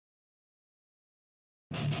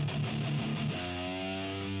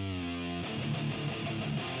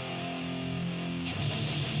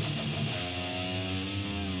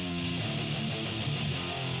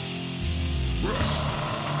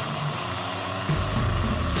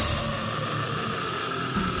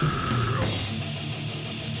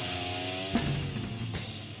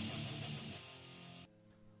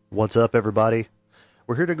What's up, everybody?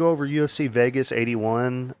 We're here to go over UFC Vegas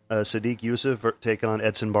 81. Sadiq Yusuff taking on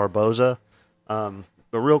Edson Barboza. But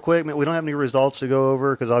real quick, man, we don't have any results to go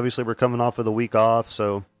over because obviously we're coming off of the week off,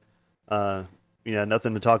 so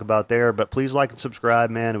nothing to talk about there. But please like and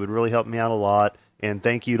subscribe, man. It would really help me out a lot. And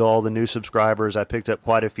thank you to all the new subscribers. I picked up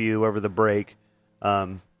quite a few over the break,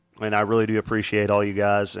 and I really do appreciate all you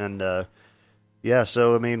guys. And yeah,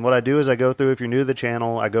 so, I mean, what I do is I go through, if you're new to the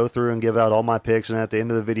channel, I go through and give out all my picks, and at the end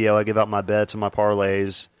of the video, I give out my bets and my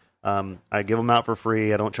parlays. I give them out for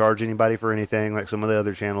free. I don't charge anybody for anything like some of the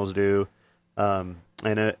other channels do. And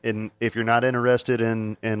if you're not interested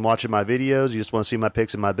in watching my videos, you just want to see my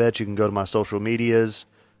picks and my bets, you can go to my social medias.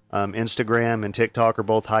 Instagram and TikTok are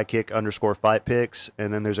both highkick_fight picks,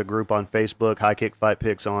 and then there's a group on Facebook, High Kick Fight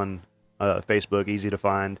Picks on Facebook, easy to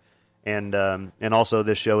find. And also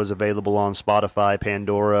this show is available on Spotify,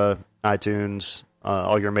 Pandora, iTunes,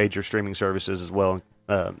 all your major streaming services as well.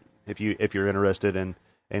 If you're interested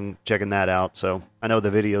in checking that out. So I know the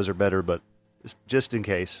videos are better, but just in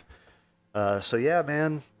case. So yeah,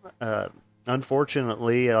 man.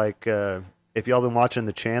 Unfortunately, if y'all been watching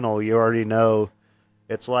the channel, you already know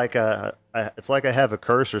it's like I have a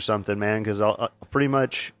curse or something, man. Because I'll pretty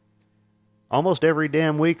much. Almost every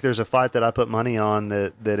damn week there's a fight that I put money on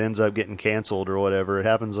that ends up getting canceled or whatever. It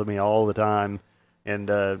happens to me all the time. And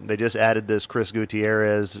they just added this Chris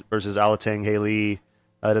Gutierrez versus Alateng Haley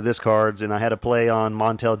to this card. And I had to play on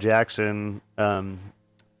Montel Jackson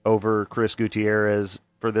over Chris Gutierrez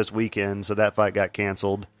for this weekend. So that fight got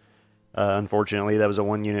canceled. Unfortunately, that was a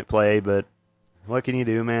one-unit play. But what can you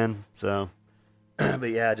do, man? So, but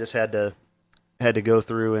yeah, I just had to go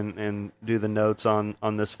through and do the notes on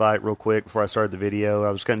this fight real quick before I started the video.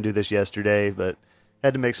 I was going to do this yesterday, but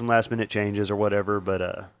had to make some last minute changes or whatever.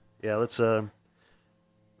 But yeah, let's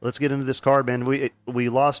get into this card, man. We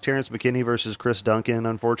lost Terrence McKinney versus Chris Duncan.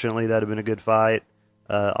 Unfortunately, that'd have been a good fight.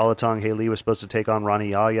 Alateng Haley was supposed to take on Ronnie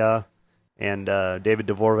Yaya, and David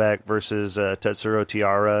Dvorak versus Tetsuro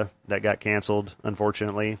Tiara. That got canceled,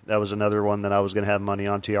 unfortunately. That was another one that I was going to have money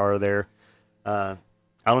on Tiara there.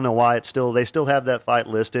 I don't know why they still have that fight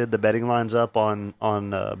listed. The betting line's up on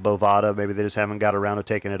Bovada. Maybe they just haven't got around to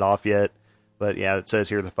taking it off yet. But yeah, it says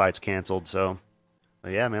here the fight's canceled. So,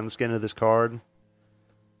 yeah, man, let's get into this card.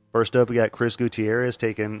 First up, we got Chris Gutierrez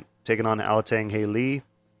taking on Alateng Haley.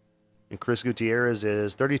 And Chris Gutierrez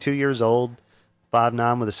is 32 years old,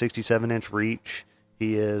 5'9" with a 67-inch reach.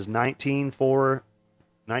 He is 19-4-2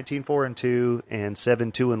 and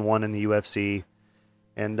 7-2-1 in the UFC.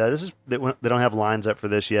 And they don't have lines up for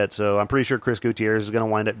this yet, so I'm pretty sure Chris Gutierrez is going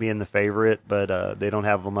to wind up being the favorite, but they don't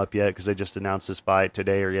have them up yet because they just announced this fight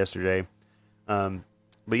today or yesterday. But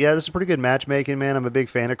yeah, this is pretty good matchmaking, man. I'm a big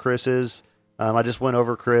fan of Chris's. I just went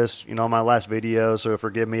over Chris, on my last video, so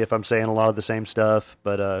forgive me if I'm saying a lot of the same stuff.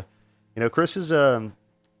 But Chris's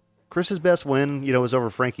best win, was over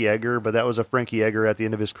Frankie Edgar, but that was a Frankie Edgar at the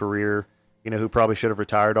end of his career, who probably should have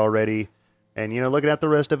retired already. And, looking at the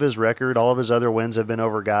rest of his record, all of his other wins have been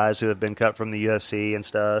over guys who have been cut from the UFC and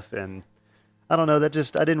stuff. And I don't know, I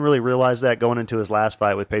didn't really realize that going into his last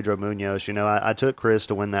fight with Pedro Munoz. I took Chris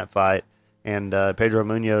to win that fight. And Pedro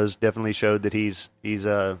Munoz definitely showed that he's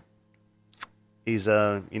a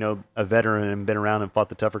veteran and been around and fought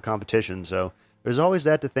the tougher competition. So there's always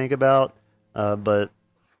that to think about. But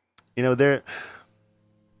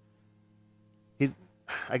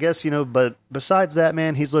but besides that,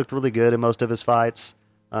 man, he's looked really good in most of his fights.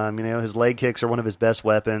 His leg kicks are one of his best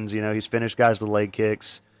weapons. He's finished guys with leg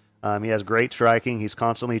kicks. He has great striking. He's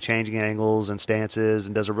constantly changing angles and stances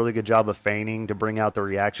and does a really good job of feigning to bring out the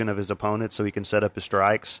reaction of his opponent so he can set up his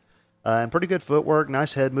strikes. And pretty good footwork,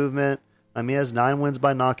 nice head movement. He has 9 wins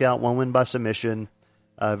by knockout, 1 win by submission.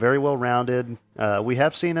 Very well-rounded. We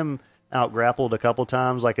have seen him out-grappled a couple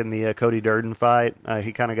times, like in the Cody Durden fight.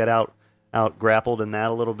 He kind of got out-grappled in that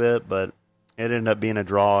a little bit, but it ended up being a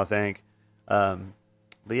draw, I think. But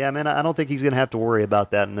yeah, man, I don't think he's going to have to worry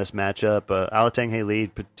about that in this matchup. Alateng Haley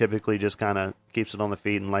typically just kind of keeps it on the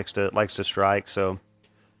feet and likes to strike, so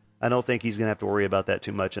I don't think he's going to have to worry about that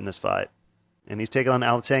too much in this fight. And he's taking on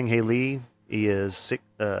Alateng Haley. He is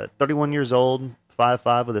 31 years old,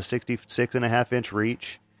 5'5", with a 66.5-inch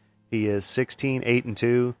reach. He is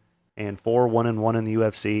 16-8-2 and 4-1-1 in the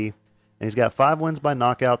UFC. and he's got 5 wins by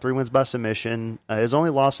knockout, 3 wins by submission. His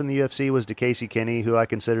only loss in the UFC was to Casey Kenny, who I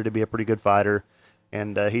consider to be a pretty good fighter.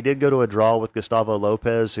 And he did go to a draw with Gustavo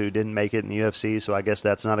Lopez, who didn't make it in the UFC, so I guess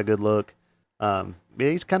that's not a good look.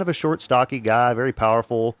 He's kind of a short, stocky guy, very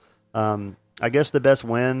powerful. I guess the best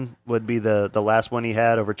win would be the last one he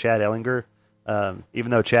had over Chad Ellinger,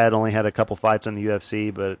 even though Chad only had a couple fights in the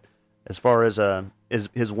UFC. But as far as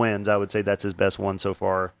his wins, I would say that's his best one so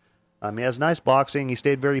far. He has nice boxing. He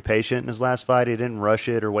stayed very patient in his last fight. He didn't rush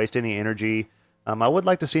it or waste any energy. I would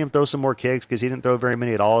like to see him throw some more kicks because he didn't throw very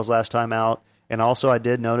many at all his last time out. And also I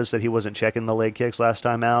did notice that he wasn't checking the leg kicks last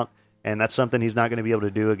time out, and that's something he's not going to be able to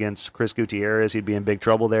do against Chris Gutierrez. He'd be in big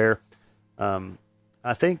trouble there.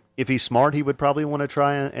 I think if he's smart, he would probably want to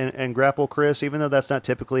try and grapple Chris, even though that's not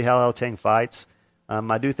typically how Alatang fights.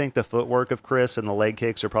 I do think the footwork of Chris and the leg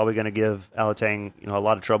kicks are probably going to give Alatang, a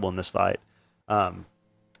lot of trouble in this fight.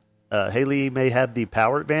 Haley may have the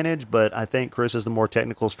power advantage, but I think Chris is the more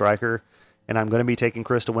technical striker, and I'm going to be taking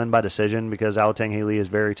Chris to win by decision because Alatang Haley is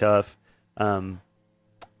very tough.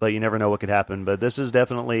 But you never know what could happen. But this is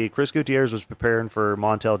definitely Chris Gutierrez was preparing for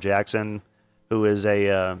Montel Jackson, who is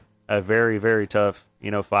a very, very tough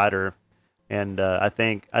fighter, and I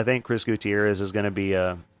think Chris Gutierrez is going to be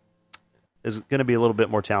a little bit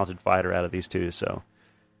more talented fighter out of these two. So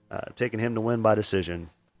taking him to win by decision.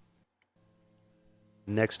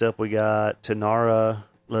 Next up, we got Tanara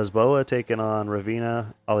Lesboa taking on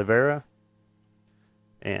Ravina Oliveira.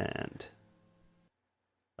 And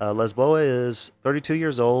Lesboa is 32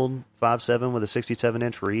 years old, 5'7", with a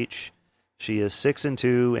 67-inch reach. She is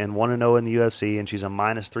 6-2 and 1-0 in the UFC, and she's a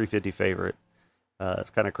 -350 favorite. It's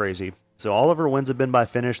kind of crazy. So all of her wins have been by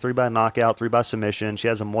finish, 3 by knockout, 3 by submission. She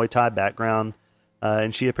has a Muay Thai background,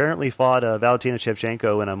 and she apparently fought Valentina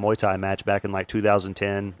Shevchenko in a Muay Thai match back in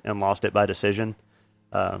 2010 and lost it by decision.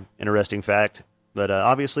 Interesting fact. But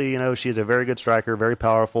obviously, she's a very good striker, very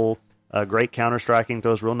powerful, great counter-striking,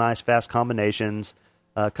 throws real nice, fast combinations.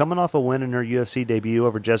 Coming off a win in her UFC debut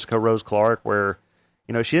over Jessica Rose Clark, where,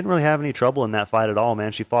 she didn't really have any trouble in that fight at all,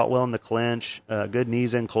 man. She fought well in the clinch, good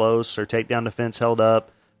knees in close, her takedown defense held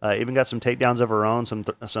up, even got some takedowns of her own, some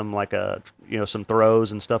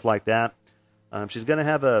throws and stuff like that. She's going to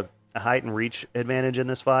have a height and reach advantage in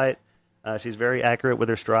this fight. She's very accurate with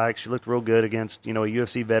her strikes. She looked real good against, a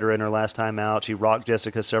UFC veteran her last time out. She rocked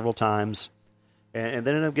Jessica several times and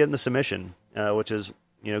then ended up getting the submission, which is,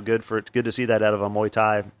 good to see that out of a Muay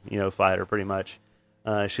Thai, fighter pretty much.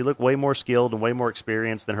 She looked way more skilled and way more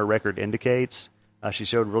experienced than her record indicates. She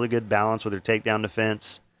showed really good balance with her takedown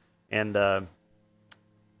defense. And,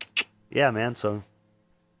 yeah, man, so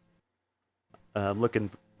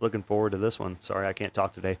looking forward to this one. Sorry, I can't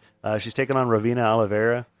talk today. She's taking on Ravina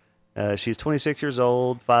Oliveira. She's 26 years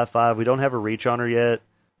old, 5'5". We don't have a reach on her yet.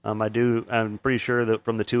 I'm pretty sure that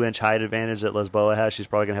from the 2-inch height advantage that Lesboa has, she's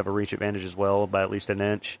probably going to have a reach advantage as well by at least an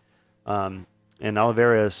inch. And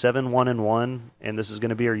Oliveira is 7-1-1, and this is going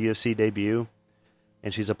to be her UFC debut,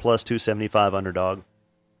 and she's a plus 275 underdog.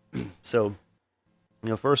 So,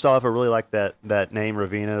 first off, I really like that name,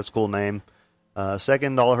 Ravina. It's a cool name.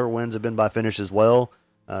 Second, all of her wins have been by finish as well.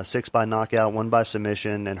 6 by knockout, 1 by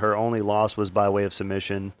submission, and her only loss was by way of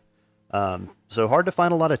submission. So hard to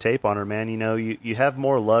find a lot of tape on her, man. You have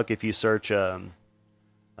more luck if you search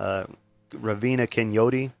Ravina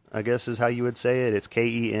Kenyodi, I guess is how you would say it. It's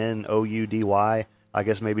Kenoudy. I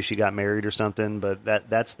guess maybe she got married or something, but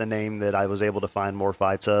that's the name that I was able to find more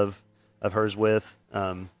fights of hers with,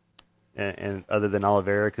 and other than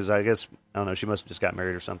Oliveira, because I guess, I don't know, she must have just got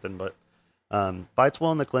married or something, but fights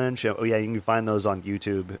well in the clinch. Oh yeah, you can find those on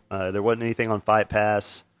YouTube. There wasn't anything on Fight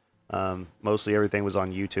Pass. Mostly everything was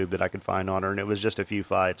on YouTube that I could find on her, and it was just a few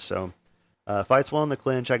fights. So fights well in the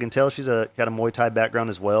clinch. I can tell she's got a Muay Thai background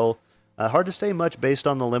as well. Hard to say much based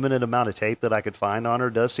on the limited amount of tape that I could find on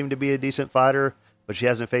her. Does seem to be a decent fighter, but she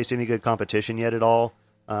hasn't faced any good competition yet at all.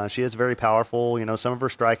 She is very powerful. Some of her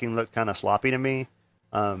striking looked kind of sloppy to me,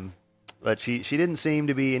 but she didn't seem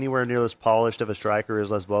to be anywhere near as polished of a striker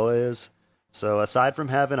as Lesboa is. So aside from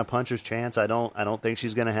having a puncher's chance, I don't think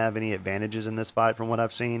she's going to have any advantages in this fight from what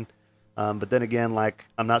I've seen. But then again,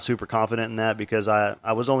 I'm not super confident in that because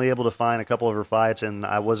I was only able to find a couple of her fights, and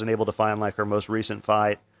I wasn't able to find her most recent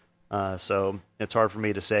fight. So it's hard for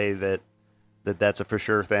me to say that's a for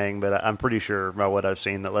sure thing, but I'm pretty sure by what I've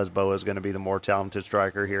seen that Lesboa is going to be the more talented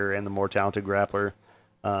striker here and the more talented grappler.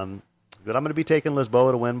 But I'm going to be taking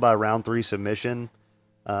Lesboa to win by round 3 submission.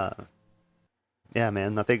 Yeah,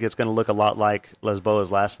 man, I think it's going to look a lot like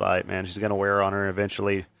Lesboa's last fight, man. She's going to wear on her and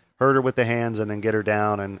eventually hurt her with the hands and then get her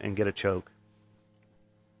down and get a choke.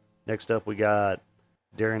 Next up, we got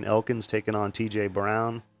Darren Elkins taking on TJ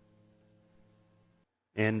Brown.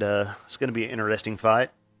 and it's going to be an interesting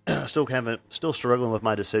fight. Still struggling with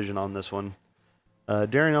my decision on this one.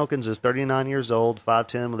 Darren Elkins is 39 years old,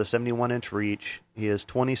 5'10", with a 71-inch reach. He is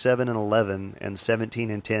 27-11 and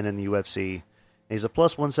 17-10 in the UFC. He's a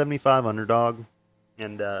plus 175 underdog,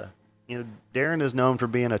 and Darren is known for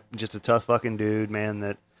being just a tough fucking dude, man,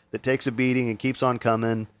 that takes a beating and keeps on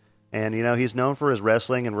coming. And he's known for his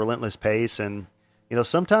wrestling and relentless pace. And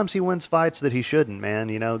sometimes he wins fights that he shouldn't, man.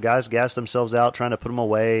 Guys gas themselves out trying to put him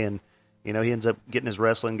away, and he ends up getting his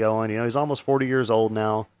wrestling going. He's almost 40 years old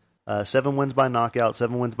now. 7 wins by knockout,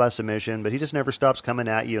 7 wins by submission, but he just never stops coming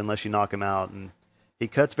at you unless you knock him out. And he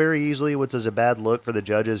cuts very easily, which is a bad look for the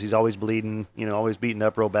judges. He's always bleeding, always beaten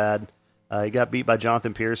up real bad. He got beat by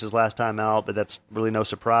Jonathan Pierce his last time out, but that's really no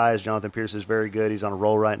surprise. Jonathan Pierce is very good. He's on a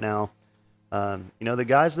roll right now. The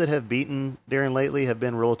guys that have beaten Darren lately have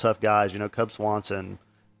been real tough guys. Cub Swanson.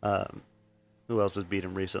 Who else has beat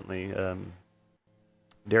him recently?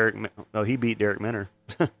 He beat Derek Minner.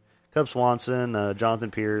 Cub Swanson,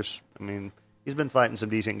 Jonathan Pierce. I mean, he's been fighting some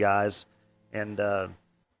decent guys. And I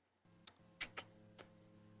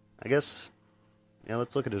guess,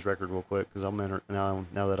 let's look at his record real quick, because now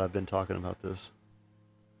that I've been talking about this.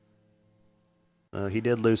 He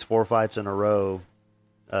did lose 4 fights in a row.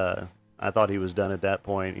 I thought he was done at that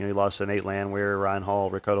point. He lost to Nate Landwehr, Ryan Hall,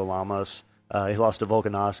 Ricardo Lamas. He lost to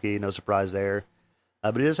Volkanovski, no surprise there.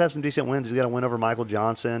 But he does have some decent wins. He's got a win over Michael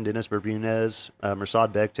Johnson, Dennis Bermudez,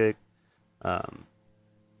 Mirsad Bektik,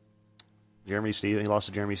 Jeremy Stevens. He lost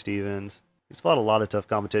to Jeremy Stevens. He's fought a lot of tough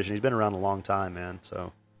competition. He's been around a long time, man.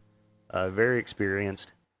 So very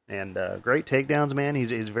experienced and great takedowns, man.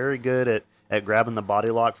 He's very good at grabbing the body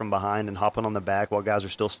lock from behind and hopping on the back while guys are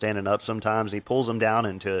still standing up sometimes. And he pulls them down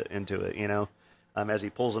into it, as he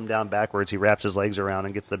pulls them down backwards, he wraps his legs around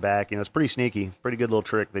and gets the back. It's pretty sneaky, pretty good little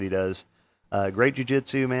trick that he does. Great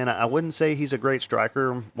jiu-jitsu, man. I wouldn't say he's a great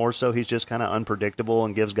striker. More so he's just kind of unpredictable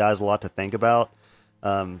and gives guys a lot to think about.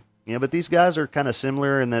 But these guys are kind of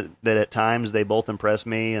similar in that at times they both impress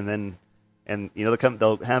me, and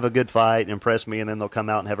they'll have a good fight and impress me, and then they'll come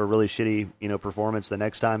out and have a really shitty, performance the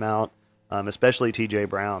next time out. Especially TJ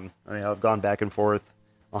Brown. I've gone back and forth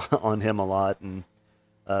on him a lot,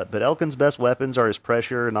 but Elkins' best weapons are his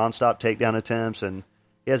pressure, nonstop takedown attempts, and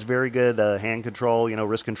he has very good hand control,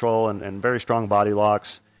 wrist control, and very strong body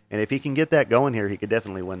locks. And if he can get that going here, he could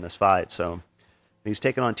definitely win this fight. So he's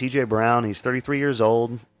taking on TJ Brown. He's 33 years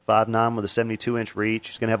old, 5'9", with a 72-inch reach.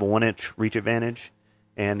 He's going to have a 1-inch reach advantage,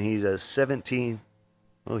 and he's a 17.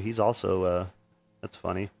 Oh, he's also that's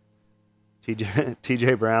funny.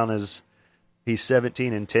 TJ Brown is. He's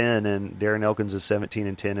 17-10, and Darren Elkins is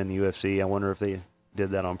 17-10 in the UFC. I wonder if they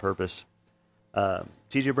did that on purpose.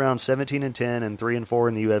 TJ Brown's 17-10 and 3-4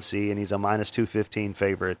 in the UFC, and he's a minus 215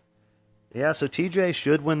 favorite. Yeah, so TJ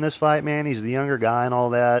should win this fight, man. He's the younger guy and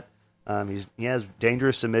all that. He has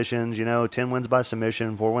dangerous submissions, 10 wins by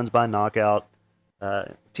submission, 4 wins by knockout.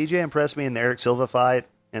 TJ impressed me in the Eric Silva fight,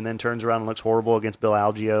 and then turns around and looks horrible against Bill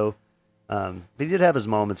Algeo. But he did have his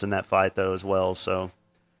moments in that fight, though, as well, so...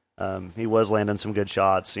 he was landing some good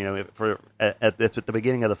shots. At the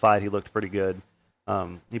beginning of the fight, he looked pretty good.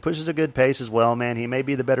 He pushes a good pace as well, man. He may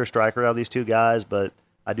be the better striker out of these two guys, but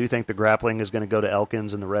I do think the grappling is going to go to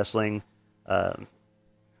Elkins and the wrestling.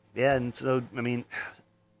 And so,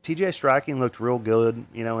 TJ striking looked real good,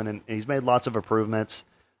 and he's made lots of improvements.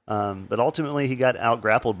 But ultimately, he got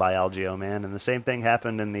out-grappled by Algeo, man, and the same thing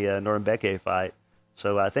happened in the Nuremberg fight.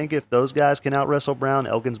 So I think if those guys can out-wrestle Brown,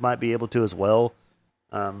 Elkins might be able to as well.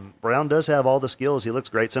 Brown does have all the skills. He looks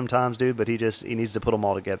great sometimes, dude, but he needs to put them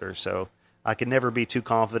all together. So I can never be too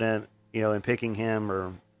confident, in picking him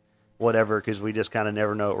or whatever, because we just kind of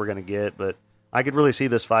never know what we're going to get. But I could really see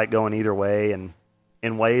this fight going either way, and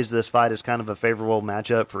in ways, this fight is kind of a favorable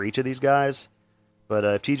matchup for each of these guys. But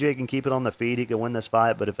if TJ can keep it on the feet, he can win this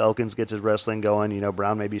fight. But if Elkins gets his wrestling going,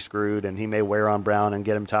 Brown may be screwed, and he may wear on Brown and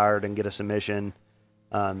get him tired and get a submission.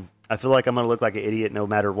 I feel like I'm going to look like an idiot no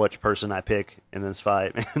matter which person I pick in this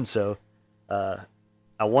fight, man. So I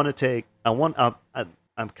kind of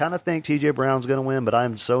think TJ Brown's going to win, but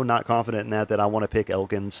I'm so not confident in that I want to pick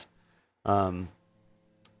Elkins. Because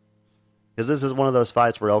this is one of those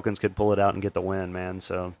fights where Elkins could pull it out and get the win, man.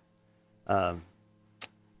 So,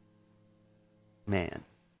 man.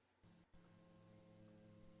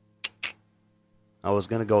 I was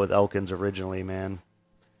going to go with Elkins originally, man.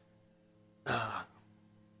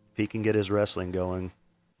 If he can get his wrestling going.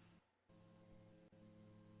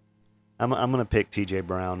 I'm going to pick TJ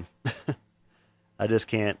Brown. I just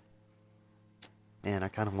can't. Man, I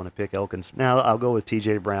kind of want to pick Elkins. Now I'll go with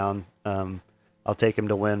TJ Brown. I'll take him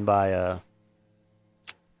to win by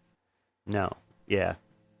no. Yeah.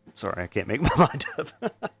 Sorry, I can't make my mind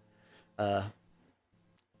up. uh,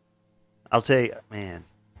 I'll take, man,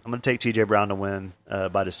 I'm going to take TJ Brown to win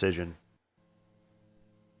by decision.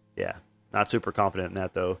 Yeah, not super confident in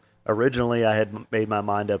that, though. Originally, I had made my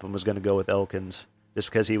mind up and was going to go with Elkins just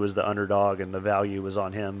because he was the underdog and the value was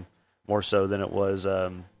on him more so than it was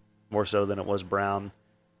Brown.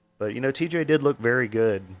 But, TJ did look very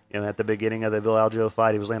good. At the beginning of the Bill Algeo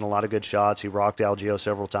fight, he was landing a lot of good shots. He rocked Algeo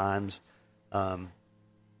several times.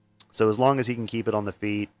 So as long as he can keep it on the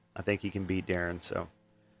feet, I think he can beat Darren. So,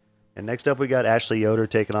 and next up we got Ashley Yoder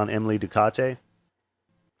taking on Emily Ducote.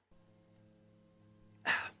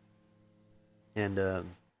 And,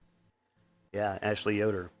 yeah, Ashley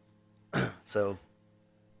Yoder. So,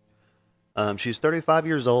 she's 35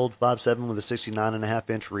 years old, 5'7" with a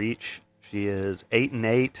 69.5-inch reach. She is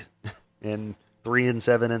 8-8 and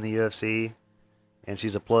 3-7 in the UFC, and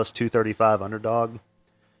she's a plus 235 underdog.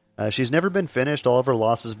 She's never been finished. All of her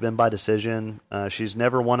losses have been by decision. She's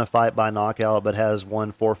never won a fight by knockout, but has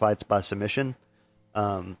won 4 fights by submission.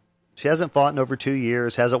 She hasn't fought in over 2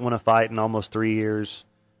 years, hasn't won a fight in almost 3 years.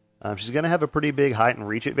 She's going to have a pretty big height and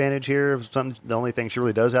reach advantage here. The only thing she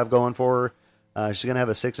really does have going for her. She's going to have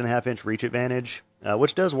a 6.5-inch reach advantage,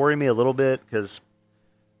 which does worry me a little bit because,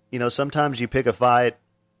 sometimes you pick a fight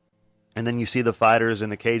and then you see the fighters in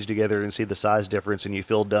the cage together and see the size difference and you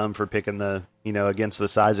feel dumb for picking against the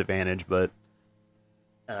size advantage. But,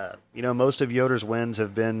 most of Yoder's wins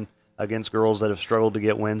have been against girls that have struggled to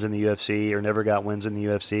get wins in the UFC or never got wins in the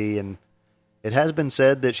UFC. And it has been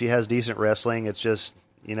said that she has decent wrestling. It's just,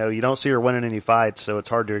 you don't see her winning any fights, so it's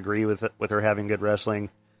hard to agree with her having good wrestling.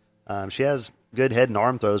 She has good head and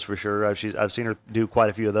arm throws for sure. I've seen her do quite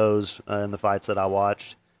a few of those in the fights that I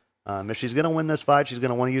watched. If she's going to win this fight, she's going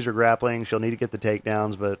to want to use her grappling. She'll need to get the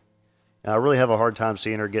takedowns, but I really have a hard time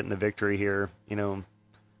seeing her getting the victory here.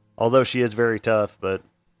 Although she is very tough, but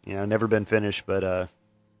never been finished. But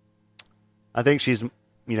I think she's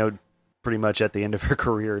pretty much at the end of her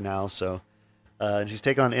career now. So she's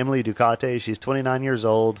taking on Emily Ducote. She's 29 years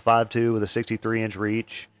old, 5'2" with a 63-inch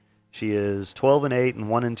reach. She is 12-8 and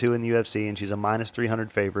 1-2 in the UFC, and she's a minus 300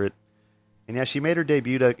 favorite. And yeah, she made her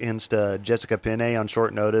debut against Jessica Penne on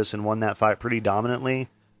short notice and won that fight pretty dominantly.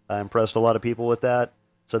 Impressed a lot of people with that.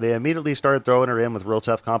 So they immediately started throwing her in with real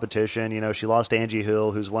tough competition. She lost to Angie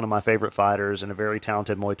Hill, who's one of my favorite fighters and a very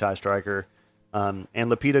talented Muay Thai striker. And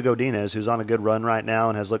Lupita Godinez, who's on a good run right now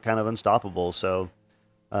and has looked kind of unstoppable. So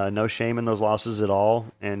no shame in those losses at all.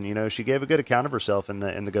 And, she gave a good account of herself in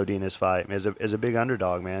the Godinez fight as a big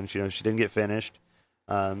underdog, man. She didn't get finished.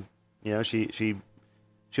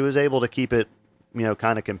 She was able to keep it,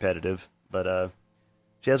 kind of competitive. But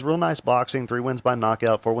she has real nice boxing, 3 wins by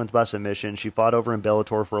knockout, 4 wins by submission. She fought over in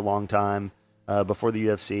Bellator for a long time before the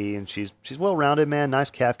UFC, and she's well-rounded, man. Nice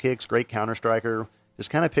calf kicks, great counter striker. Just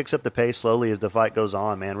kind of picks up the pace slowly as the fight goes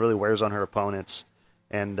on, man. Really wears on her opponents.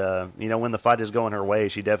 And, when the fight is going her way,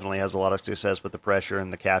 she definitely has a lot of success with the pressure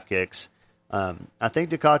and the calf kicks. I think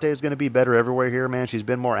Ducote is going to be better everywhere here, man. She's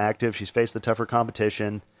been more active. She's faced the tougher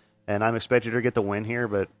competition. And I'm expecting her to get the win here,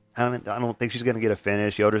 but I don't think she's going to get a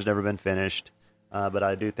finish. Yoder's never been finished, but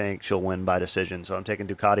I do think she'll win by decision. So I'm taking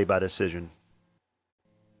Ducote by decision.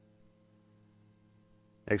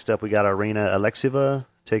 Next up, we got Irina Alexieva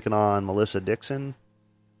taking on Melissa Dixon.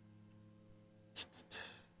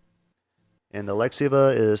 And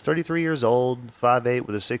Alexieva is 33 years old, 5'8",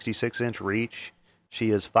 with a 66-inch reach.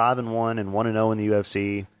 She is 5-1 and 1-0 in the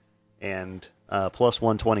UFC, and plus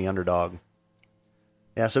 120 underdog.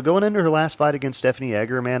 Yeah, so going into her last fight against Stephanie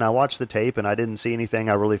Egger, man, I watched the tape and I didn't see anything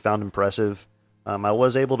I really found impressive. I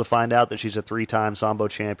was able to find out that she's a 3-time Sambo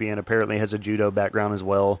champion, apparently has a judo background as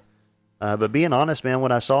well. But being honest, man,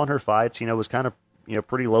 what I saw in her fights, was kind of,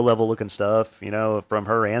 pretty low-level looking stuff, from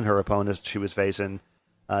her and her opponents she was facing.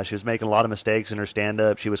 She was making a lot of mistakes in her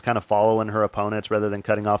stand-up. She was kind of following her opponents rather than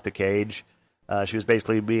cutting off the cage. She was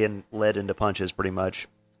basically being led into punches pretty much.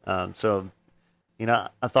 I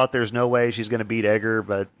thought there's no way she's going to beat Egger,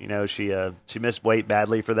 but, she missed weight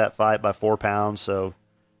badly for that fight by 4 pounds, so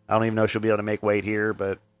I don't even know if she'll be able to make weight here,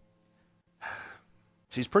 but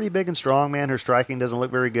she's pretty big and strong, man. Her striking doesn't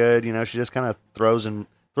look very good. She just kind of throws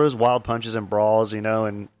wild punches and brawls,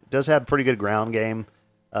 and does have pretty good ground game.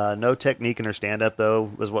 No technique in her stand-up,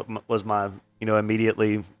 though, was my,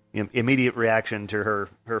 immediate reaction to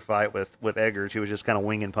her fight with Egger. She was just kind of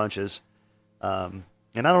winging punches.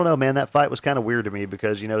 And I don't know, man, that fight was kind of weird to me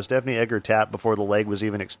because, Stephanie Egger tapped before the leg was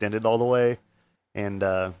even extended all the way. And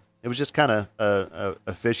it was just kind of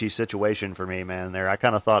a fishy situation for me, man, there. I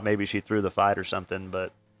kind of thought maybe she threw the fight or something,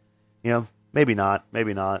 but, maybe not,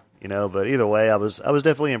 but either way, I was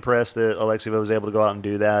definitely impressed that Alexieva was able to go out and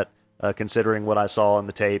do that. considering what I saw on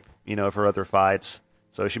the tape, of her other fights.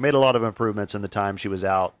 So she made a lot of improvements in the time she was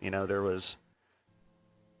out. It was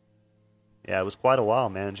quite a while,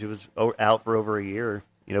 man. She was out for over a year,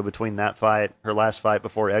 between that fight, her last fight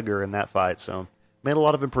before Edgar, and that fight. So made a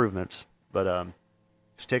lot of improvements. But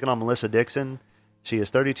she's taking on Melissa Dixon. She is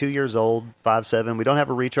 32 years old, 5'7". We don't have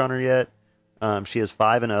a reach on her yet. She is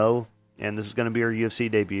 5-0, and this is going to be her UFC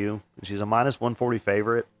debut. She's a -140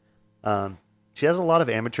 favorite. She has a lot of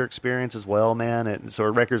amateur experience as well, man. So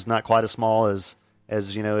her record's not quite as small as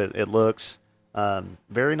it looks.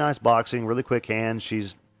 Very nice boxing, really quick hands.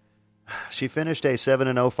 She finished a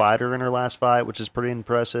 7-0 fighter in her last fight, which is pretty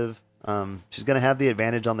impressive. She's going to have the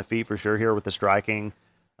advantage on the feet for sure here with the striking.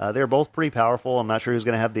 They're both pretty powerful. I'm not sure who's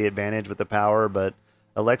going to have the advantage with the power, but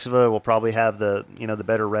Alexieva will probably have the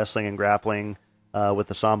better wrestling and grappling with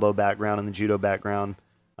the sambo background and the judo background.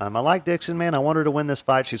 I like Dixon, man. I want her to win this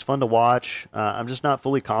fight. She's fun to watch. I'm just not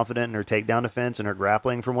fully confident in her takedown defense and her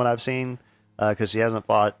grappling from what I've seen because she hasn't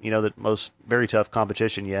fought the most very tough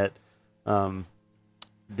competition yet.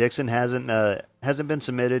 Dixon hasn't been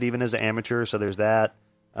submitted even as an amateur, so there's that.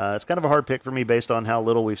 It's kind of a hard pick for me based on how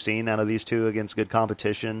little we've seen out of these two against good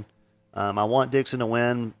competition. I want Dixon to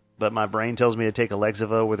win, but my brain tells me to take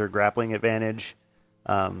Alexieva with her grappling advantage.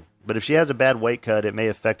 But if she has a bad weight cut, it may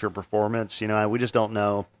affect her performance. We just don't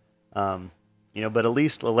know. But at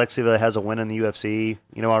least Alexieva has a win in the UFC,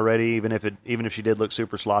 already, even if she did look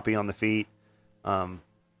super sloppy on the feet.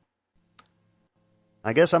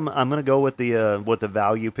 I guess I'm going to go with the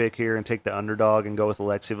value pick here and take the underdog and go with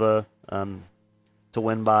Alexieva to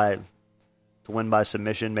win by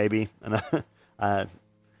submission maybe. And I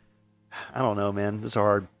don't know, man. This is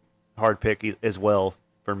a hard pick as well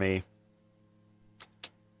for me.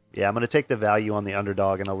 Yeah, I'm going to take the value on the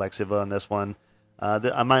underdog and Alexieva on this one.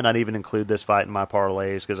 I might not even include this fight in my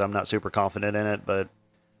parlays because I'm not super confident in it, but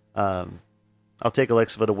I'll take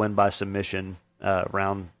Alexieva to win by submission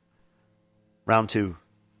round 2.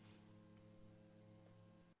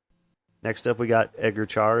 Next up, we got Edgar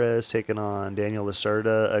Chairez taking on Daniel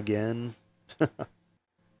Lacerda again.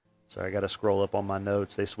 Sorry, I got to scroll up on my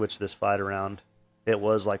notes. They switched this fight around. It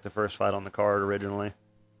was like the first fight on the card originally.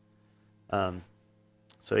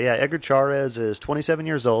 So yeah, Edgar Chairez is 27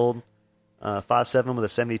 years old, 5'7" with a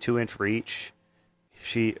 72-inch reach.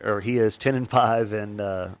 He is 10-5 and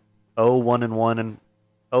 0-1 and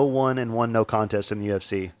 0-1 no contest in the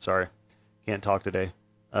UFC. Sorry, can't talk today.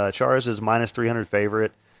 Chairez is -300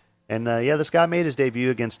 favorite. And this guy made his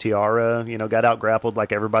debut against Tiara, got out grappled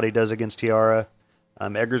like everybody does against Tiara.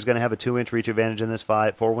 Edgar's going to have a 2-inch reach advantage in this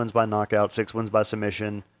fight, 4 wins by knockout, 6 wins by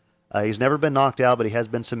submission. He's never been knocked out, but he has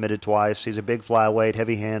been submitted twice. He's a big flyweight,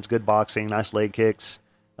 heavy hands, good boxing, nice leg kicks.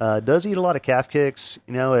 Does eat a lot of calf kicks,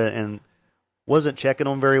 and wasn't checking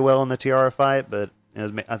them very well in the Tiara fight, but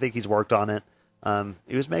I think he's worked on it.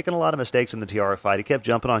 He was making a lot of mistakes in the Tiara fight. He kept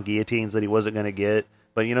jumping on guillotines that he wasn't going to get.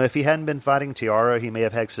 But if he hadn't been fighting Tiara, he may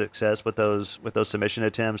have had success with those submission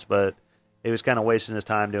attempts. But he was kind of wasting his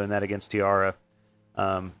time doing that against Tiara.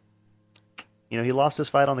 He lost his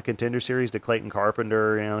fight on the Contender Series to Clayton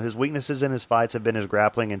Carpenter. His weaknesses in his fights have been his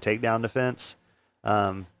grappling and takedown defense.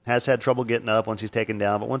 Has had trouble getting up once he's taken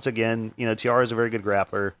down. But once again, Tiara is a very good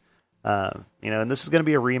grappler. And this is going to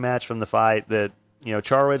be a rematch from the fight that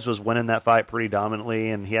Chairez was winning that fight pretty dominantly,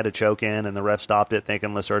 and he had a choke in, and the ref stopped it, thinking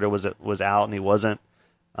Lacerda was out, and he wasn't.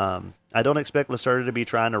 I don't expect Lacerda to be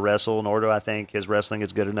trying to wrestle, nor do I think his wrestling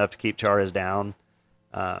is good enough to keep Chairez down.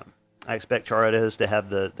 I expect Chairez to have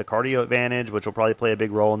the cardio advantage, which will probably play a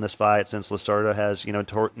big role in this fight since Lacerda has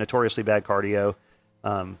notoriously bad cardio.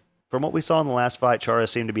 From what we saw in the last fight,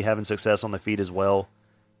 Chairez seemed to be having success on the feet as well.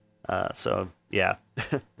 So yeah,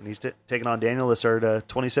 and he's taking on Daniel Lacerda,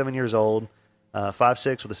 27 years old,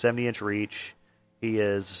 5'6" with a 70-inch reach. He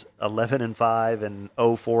is 11-5 and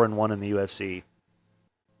 0-4-1 in the UFC.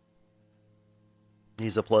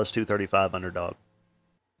 He's a plus 235 underdog.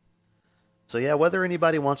 So yeah, whether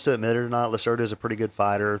anybody wants to admit it or not, Lacerda is a pretty good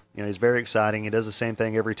fighter. He's very exciting. He does the same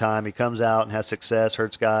thing every time. He comes out and has success,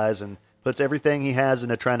 hurts guys, and puts everything he has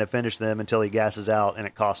into trying to finish them until he gasses out, and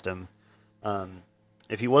it cost him.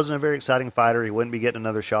 If he wasn't a very exciting fighter, he wouldn't be getting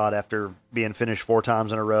another shot after being finished 4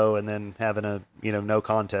 times in a row and then having a no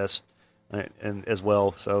contest and as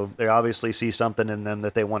well. So they obviously see something in them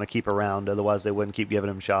that they want to keep around. Otherwise, they wouldn't keep giving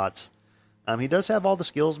him shots. He does have all the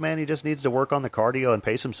skills, man. He just needs to work on the cardio and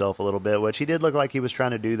pace himself a little bit, which he did look like he was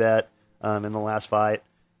trying to do that in the last fight,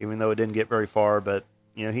 even though it didn't get very far. But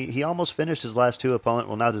he almost finished his last 2 opponents.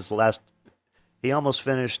 Well, not his last. He almost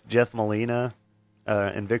finished Jeff Molina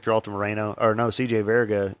and Victor CJ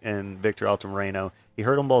Verga and Victor Altamirano. He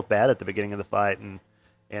hurt them both bad at the beginning of the fight, and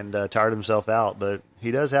and tired himself out. But he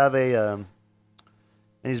does have and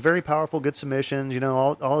he's very powerful, good submissions.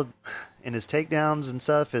 All and his takedowns and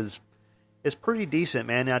stuff is pretty decent,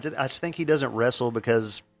 man. I just think he doesn't wrestle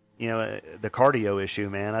because the cardio issue,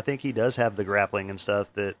 man. I think he does have the grappling and stuff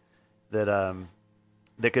that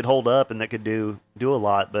that could hold up and that could do a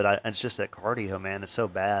lot, but it's just that cardio, man. It's so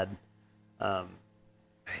bad. Um,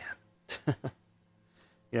 man,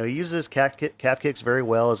 he uses his calf kicks very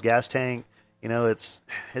well. His gas tank, it's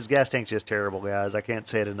his gas tank's just terrible, guys. I can't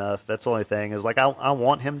say it enough. That's the only thing is like I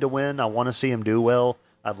want him to win. I want to see him do well.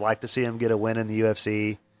 I'd like to see him get a win in the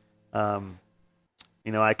UFC.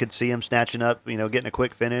 I could see him snatching up, getting a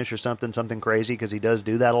quick finish or something crazy because he does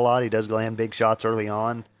do that a lot. He does land big shots early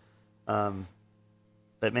on.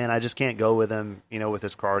 But man, I just can't go with him, with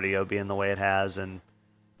his cardio being the way it has. And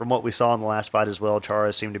from what we saw in the last fight as well,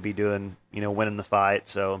 Chara seemed to be doing, winning the fight.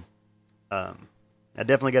 So I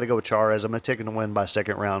definitely got to go with Charas. I'm going to take him to win by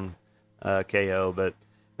second round KO. But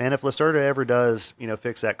man, if Lacerda ever does,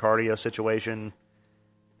 fix that cardio situation,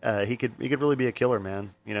 he could really be a killer,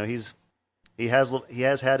 man. He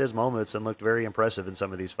has had his moments and looked very impressive in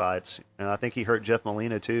some of these fights. And I think he hurt Jeff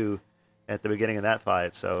Molina too at the beginning of that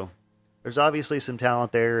fight. So there's obviously some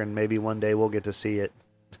talent there, and maybe one day we'll get to see it.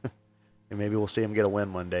 And maybe we'll see him get a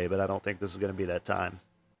win one day, but I don't think this is going to be that time.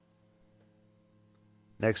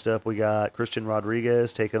 Next up, we got Christian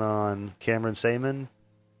Rodriguez taking on Cameron Saaiman.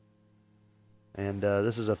 And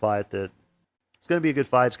this is a fight that it's going to be a good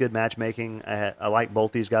fight. It's good matchmaking. I like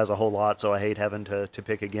both these guys a whole lot, so I hate having to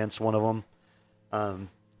pick against one of them.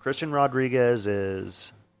 Christian Rodriguez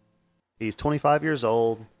he's 25 years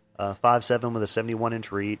old, 5'7" with a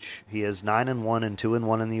 71-inch reach. He is 9-1 and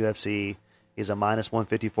 2-1 in the UFC. He's a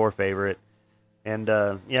 -154 favorite. And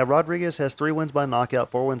Rodriguez has 3 wins by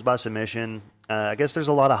knockout, 4 wins by submission. I guess there's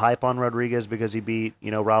a lot of hype on Rodriguez because he beat,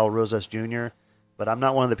 Raul Rosas Jr., but I'm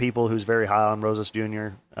not one of the people who's very high on Rosas Jr.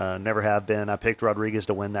 Never have been. I picked Rodriguez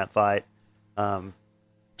to win that fight. And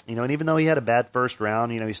even though he had a bad first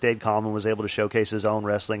round, he stayed calm and was able to showcase his own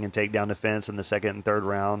wrestling and takedown defense in the second and third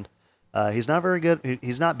round. He's not very good.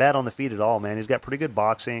 He's not bad on the feet at all, man. He's got pretty good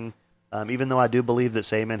boxing, even though I do believe that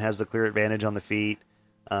Saaiman has the clear advantage on the feet.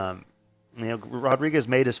 Rodriguez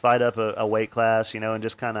made his fight up a weight class, and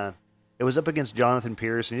just kind of, it was up against Jonathan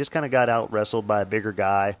Pierce, and he just kind of got out-wrestled by a bigger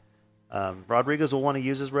guy. Rodriguez will want to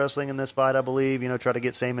use his wrestling in this fight, I believe, try to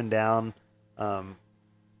get Saaiman down.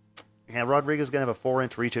 Rodriguez is going to have a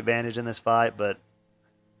 4-inch reach advantage in this fight, but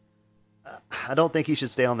I don't think he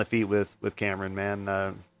should stay on the feet with Cameron,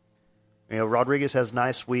 man. Rodriguez has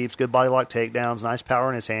nice sweeps, good body lock takedowns, nice power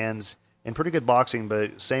in his hands, and pretty good boxing,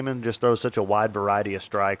 but Saaiman just throws such a wide variety of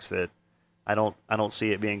strikes that I don't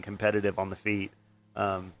see it being competitive on the feet.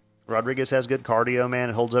 Rodriguez has good cardio, man.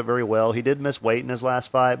 It holds up very well. He did miss weight in his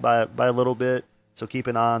last fight by a little bit, so keep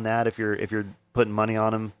an eye on that if you're putting money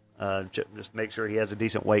on him. Just make sure he has a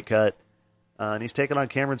decent weight cut. And he's taking on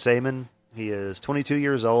Cameron Saaiman. He is 22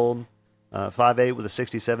 years old, 5'8" with a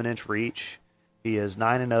 67-inch reach. He is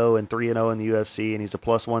 9-0 and 3-0 in the UFC, and he's a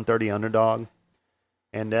 +130 underdog.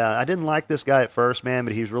 And I didn't like this guy at first, man,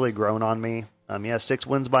 but he's really grown on me. He has 6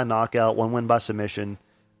 wins by knockout, 1 win by submission.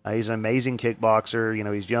 He's an amazing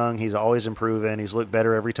kickboxer. He's young. He's always improving. He's looked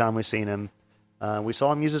better every time we've seen him. We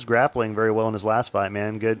saw him use his grappling very well in his last fight,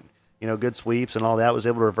 man. Good sweeps and all that. Was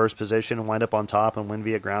able to reverse position and wind up on top and win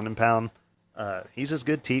via ground and pound. He uses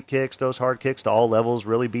good teep kicks, those hard kicks to all levels,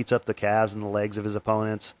 really beats up the calves and the legs of his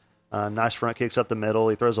opponents. Nice front kicks up the middle.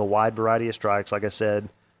 He throws a wide variety of strikes, like I said.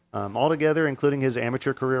 Altogether, including his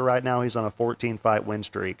amateur career right now, he's on a 14-fight win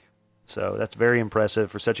streak. So that's very impressive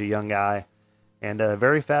for such a young guy. And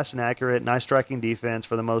very fast and accurate, nice striking defense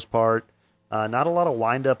for the most part. Not a lot of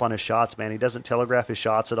wind-up on his shots, man. He doesn't telegraph his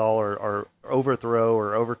shots at all or overthrow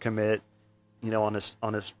or overcommit,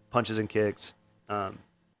 on his punches and kicks.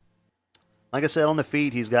 Like I said, on the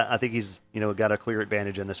feet, I think he's got a clear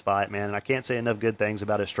advantage in this fight, man. And I can't say enough good things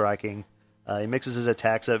about his striking. He mixes his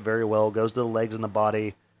attacks up very well, goes to the legs and the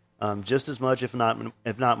body, just as much, if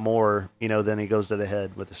not more, than he goes to the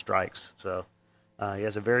head with the strikes. So he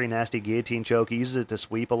has a very nasty guillotine choke. He uses it to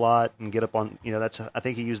sweep a lot and get up on. I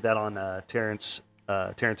think he used that on Terrence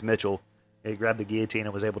Mitchell. He grabbed the guillotine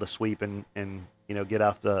and was able to sweep and get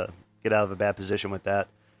out of a bad position with that.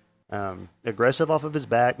 Aggressive off of his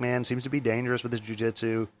back, man. Seems to be dangerous with his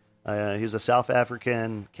jiu-jitsu. He's a South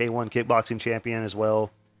African K1 kickboxing champion as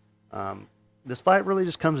well. This fight really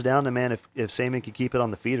just comes down to, man, if Saaiman can keep it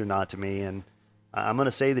on the feet or not to me. And I'm going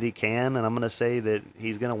to say that he can, and I'm going to say that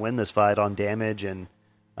he's going to win this fight on damage. And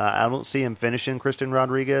I don't see him finishing Christian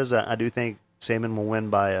Rodriguez. I do think Saaiman will win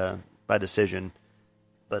by decision.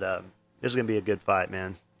 But this is going to be a good fight,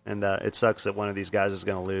 man. and it sucks that one of these guys is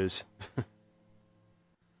going to lose.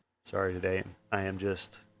 Sorry today. I am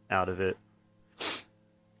just out of it.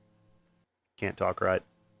 Can't talk right.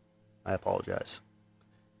 I apologize.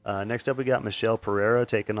 Next up, we got Michel Pereira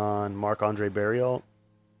taking on Marc-Andre Barriault.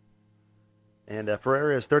 And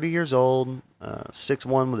Pereira is 30 years old,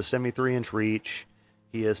 6'1" with a 73-inch reach.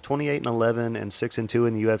 He is 28-11 and 6-2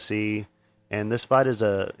 in the UFC. And this fight was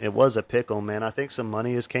a pick'em, man. I think some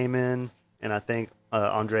money has came in, and I think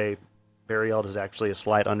Andre Barriault is actually a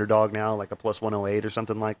slight underdog now, like a plus 108 or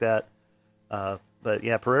something like that. But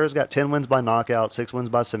yeah, Pereira's got 10 wins by knockout, 6 wins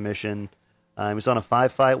by submission. He's on a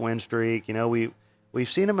 5-fight win streak. You know,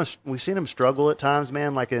 we've seen him struggle at times,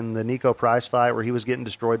 man. Like in the Nico Price fight where he was getting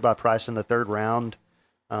destroyed by Price in the third round.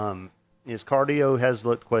 His cardio has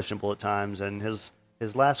looked questionable at times, and his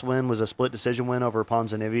last win was a split decision win over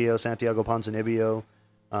Santiago Ponzinibbio.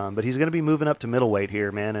 But he's going to be moving up to middleweight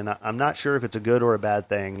here, man, and I'm not sure if it's a good or a bad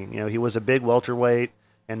thing. You know, he was a big welterweight,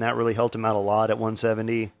 and that really helped him out a lot at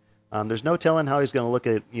 170. There's no telling how he's going to look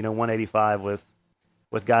at 185 with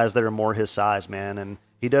guys that are more his size, man. And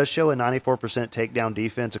he does show a 94% takedown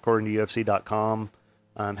defense according to UFC.com.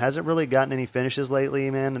 Hasn't really gotten any finishes lately,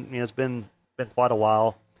 man. It's been quite a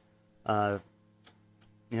while.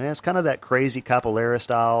 It's kind of that crazy capoeira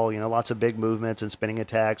style. Lots of big movements and spinning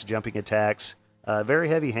attacks, jumping attacks. Very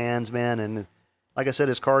heavy hands, man. And like I said,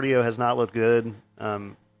 his cardio has not looked good.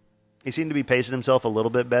 He seemed to be pacing himself a little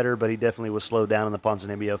bit better, but he definitely was slowed down in the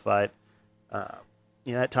Ponzinibbio fight.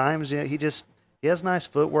 At times, he has nice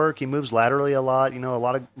footwork. He moves laterally a lot.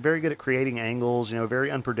 Very good at creating angles. Very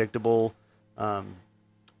unpredictable.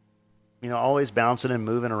 Always bouncing and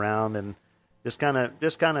moving around, and just kind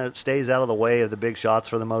of stays out of the way of the big shots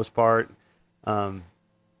for the most part.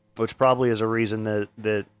 Which probably is a reason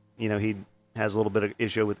that he has a little bit of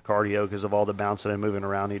issue with cardio because of all the bouncing and moving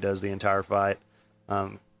around he does the entire fight.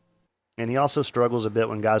 And he also struggles a bit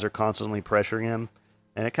when guys are constantly pressuring him.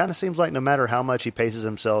 And it kind of seems like no matter how much he paces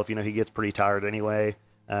himself, he gets pretty tired anyway.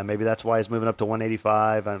 Maybe that's why he's moving up to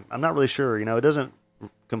 185. I'm not really sure. It doesn't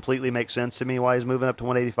completely make sense to me why he's moving up to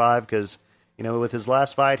 185 because, with his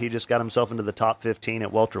last fight, he just got himself into the top 15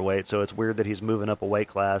 at welterweight. So it's weird that he's moving up a weight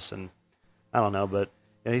class. And I don't know, but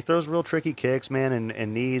he throws real tricky kicks, man,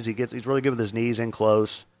 and knees. He's really good with his knees in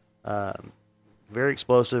close. Very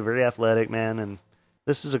explosive, very athletic, man. And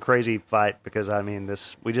this is a crazy fight because,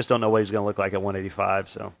 we just don't know what he's going to look like at 185.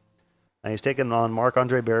 So he's taking on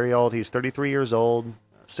Marc-Andre Barriault. He's 33 years old,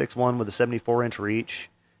 6'1" with a 74-inch reach.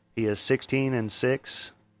 He is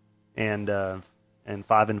 16-6 and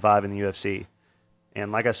 5-5 in the UFC.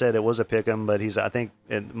 And like I said, it was a pick'em, but I think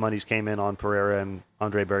money's came in on Pereira and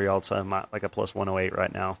Andre Barriault, so I'm like a plus 108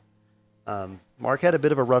 right now. Mark had a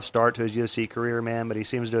bit of a rough start to his UFC career, man, but he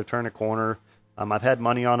seems to have turned a corner. I've had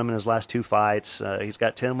money on him in his last 2 fights. He's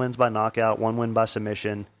got 10 wins by knockout, 1 win by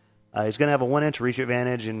submission. He's going to have a 1-inch reach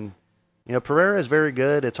advantage, and Pereira is very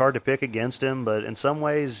good. It's hard to pick against him, but in some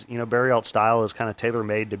ways, Barriault's style is kind of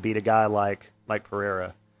tailor-made to beat a guy like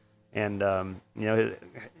Pereira. And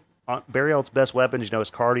Barriault's best weapons,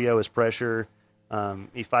 his cardio, his pressure.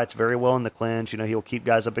 He fights very well in the clinch. He'll keep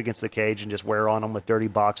guys up against the cage and just wear on them with dirty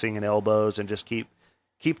boxing and elbows and just keep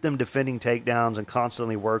them defending takedowns and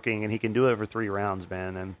constantly working, and he can do it for 3 rounds,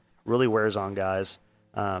 man, and really wears on guys.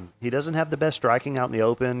 He doesn't have the best striking out in the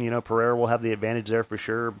open. Pereira will have the advantage there for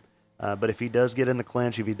sure. But if he does get in the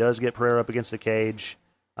clinch, if he does get Pereira up against the cage,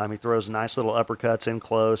 he throws nice little uppercuts in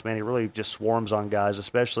close. Man, he really just swarms on guys,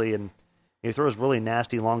 especially, and he throws really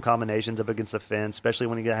nasty long combinations up against the fence, especially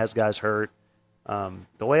when he has guys hurt.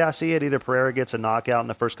 The way I see it, either Pereira gets a knockout in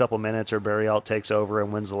the first couple minutes or Barriault takes over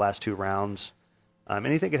and wins the last 2 rounds.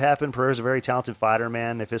 Anything could happen. Pereira's a very talented fighter,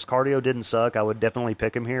 man. If his cardio didn't suck, I would definitely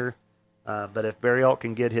pick him here. But if Barriault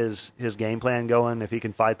can get his game plan going, if he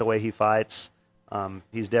can fight the way he fights,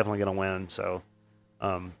 he's definitely going to win. So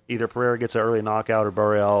either Pereira gets an early knockout or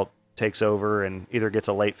Barriault takes over and either gets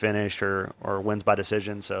a late finish or wins by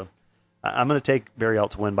decision. So I'm going to take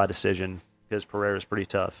Barriault to win by decision because Pereira's pretty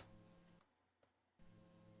tough.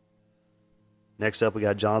 Next up, we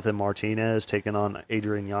got Jonathan Martinez taking on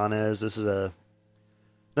Adrian Yanez. This is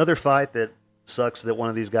another fight that sucks that one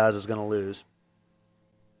of these guys is going to lose.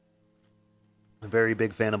 I'm a very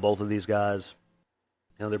big fan of both of these guys.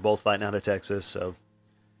 They're both fighting out of Texas. So,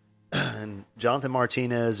 and Jonathan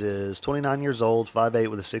Martinez is 29 years old, 5'8"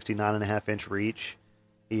 with a 69.5-inch reach.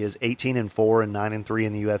 He is 18-4 and 9-3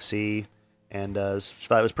 in the UFC. And this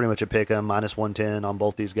fight was pretty much a pick-em, minus 110 on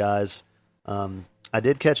both these guys. I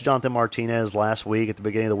did catch Jonathan Martinez last week at the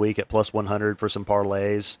beginning of the week at plus 100 for some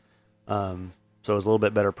parlays. So it was a little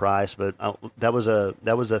bit better price, but that was a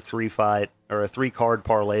 3-fight or a 3-card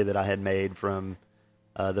parlay that I had made from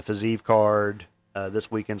the Fazeev card,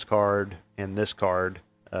 this weekend's card, and this card,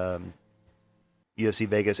 UFC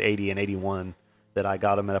Vegas 80 and 81, that I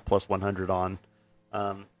got him at a plus 100 on.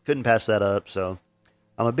 Couldn't pass that up, so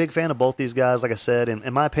I'm a big fan of both these guys. Like I said,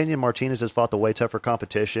 in my opinion, Martinez has fought the way tougher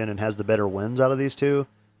competition and has the better wins out of these two.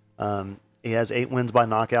 He has 8 wins by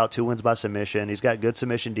knockout, 2 wins by submission. He's got good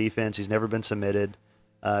submission defense. He's never been submitted.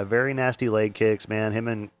 Very nasty leg kicks, man. Him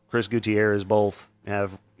and Chris Gutierrez both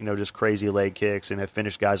have, just crazy leg kicks and have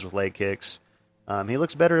finished guys with leg kicks. He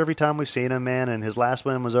looks better every time we've seen him, man. And his last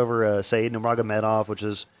win was over Said Nurmagomedov, which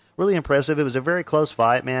is really impressive. It was a very close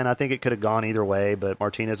fight, man. I think it could have gone either way, but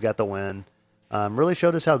Martinez got the win. Really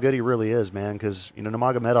showed us how good he really is, man, because,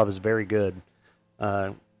 Nurmagomedov is very good.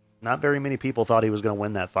 Not very many people thought he was going to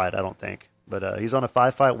win that fight, I don't think. But he's on a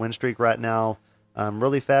 5-fight win streak right now.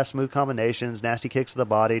 Really fast, smooth combinations, nasty kicks to the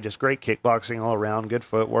body, just great kickboxing all around, good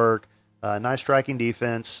footwork, nice striking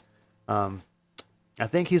defense. I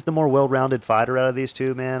think he's the more well-rounded fighter out of these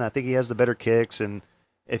two, man. I think he has the better kicks, and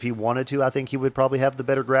if he wanted to, I think he would probably have the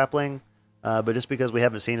better grappling. But just because we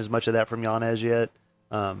haven't seen as much of that from Yanez yet,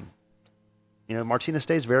 Martinez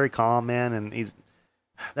stays very calm, man, and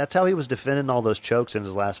that's how he was defending all those chokes in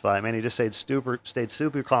his last fight, man. He just stayed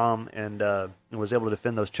super calm and was able to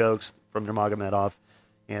defend those chokes from Nurmagomedov.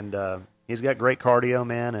 And he's got great cardio,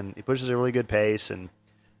 man, and he pushes a really good pace. And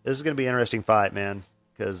this is going to be an interesting fight, man,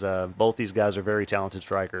 because both these guys are very talented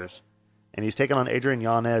strikers. And he's taking on Adrian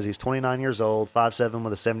Yanez. He's 29 years old, 5'7",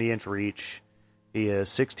 with a 70-inch reach. He is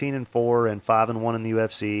 16-4 and 5-1 in the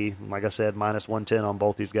UFC. Like I said, minus 110 on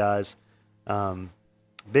both these guys.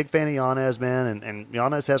 Big fan of Yanez, man, and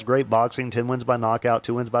Yanez has great boxing, 10 wins by knockout,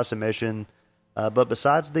 2 wins by submission. But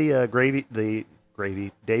besides the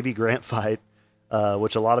Davy Grant fight,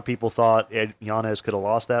 which a lot of people thought Yanez could have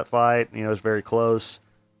lost that fight, it was very close.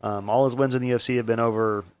 All his wins in the UFC have been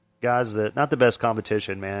over guys that, not the best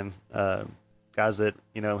competition, man. Guys that,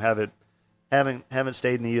 haven't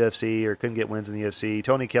stayed in the UFC or couldn't get wins in the UFC.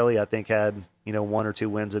 Tony Kelly, I think, had, 1 or 2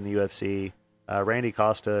 wins in the UFC. Randy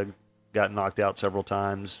Costa got knocked out several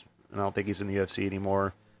times, and I don't think he's in the UFC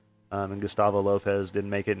anymore. And Gustavo Lopez didn't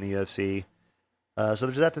make it in the UFC. So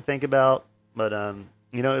there's that to think about. But,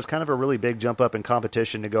 it's kind of a really big jump up in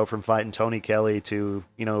competition to go from fighting Tony Kelly to,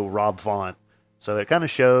 Rob Font. So it kind of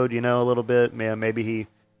showed, a little bit. Man, maybe he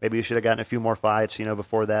should have gotten a few more fights,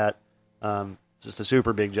 before that. Just a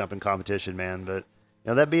super big jump in competition, man. But,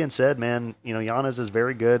 that being said, man, Yanez is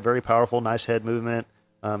very good, very powerful, nice head movement.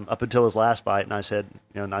 Up until his last fight, nice head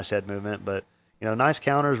movement, but nice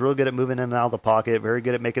counters, real good at moving in and out of the pocket, very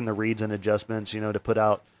good at making the reads and adjustments, to put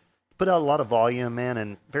out a lot of volume, man,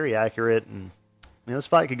 and very accurate. And this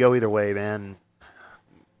fight could go either way, man.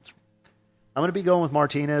 I'm going to be going with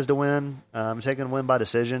Martinez to win. I'm taking a win by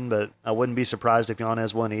decision, but I wouldn't be surprised if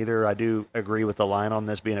Yanez won either. I do agree with the line on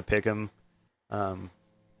this being a pick'em.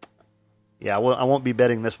 Yeah, I won't be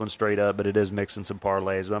betting this one straight up, but it is mixing some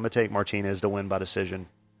parlays. But I'm going to take Martinez to win by decision.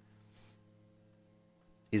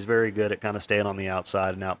 He's very good at kind of staying on the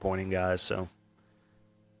outside and outpointing guys, so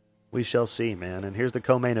we shall see, man. And here's the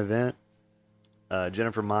co-main event.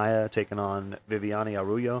 Jennifer Maia taking on Viviane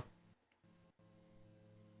Arroyo.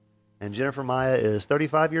 And Jennifer Maia is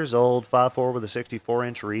 35 years old, 5'4", with a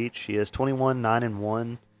 64-inch reach. She is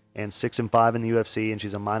 21-9-1 and 6-5 in the UFC, and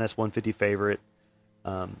she's a minus 150 favorite.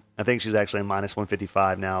 I think she's actually a minus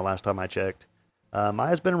 155 now, last time I checked.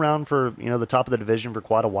 Maia's been around for, the top of the division for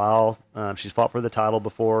quite a while. She's fought for the title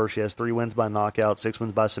before. She has 3 wins by knockout, 6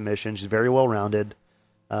 wins by submission. She's very well-rounded.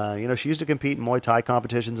 She used to compete in Muay Thai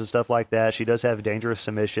competitions and stuff like that. She does have dangerous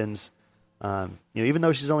submissions. Even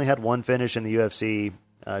though she's only had 1 finish in the UFC,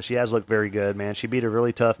 she has looked very good, man. She beat a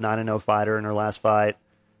really tough 9-0 fighter in her last fight.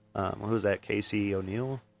 Who was that, Casey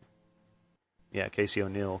O'Neill? Yeah, Casey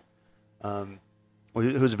O'Neill.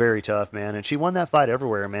 Who's very tough, man. And she won that fight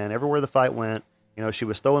everywhere, man. Everywhere the fight went, she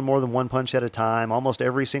was throwing more than 1 punch at a time, almost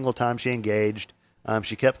every single time she engaged.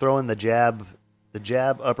 She kept throwing the jab,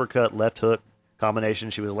 uppercut, left hook combination.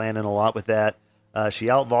 She was landing a lot with that. She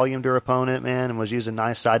out-volumed her opponent, man, and was using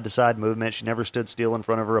nice side-to-side movement. She never stood still in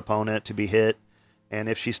front of her opponent to be hit. And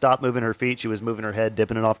if she stopped moving her feet, she was moving her head,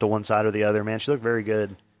 dipping it off to one side or the other. Man, she looked very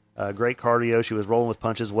good. Great cardio. She was rolling with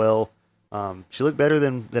punches well. She looked better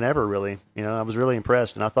than ever, really. I was really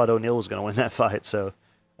impressed, and I thought O'Neal was going to win that fight. So,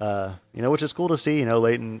 which is cool to see,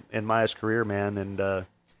 late in Maia's career, man. And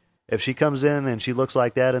if she comes in and she looks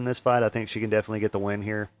like that in this fight, I think she can definitely get the win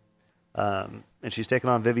here. And she's taking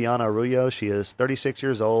on Viviane Arroyo. She is 36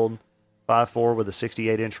 years old, 5'4", with a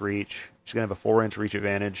 68-inch reach. She's going to have a 4-inch reach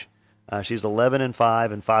advantage. She's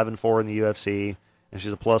 11-5 and 5-4 in the UFC, and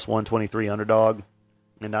she's a plus 123 underdog.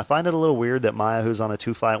 And I find it a little weird that Maia, who's on a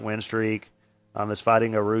 2-fight win streak, Is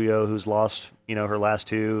fighting Arroyo, who's lost, her last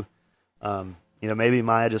two. Maybe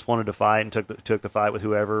Maya just wanted to fight and took the fight with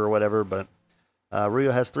whoever or whatever, but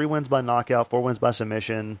Arroyo has 3 wins by knockout, 4 wins by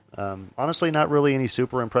submission. Honestly, not really any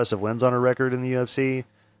super impressive wins on her record in the UFC.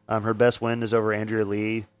 Her best win is over Andrea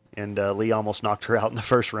Lee, and Lee almost knocked her out in the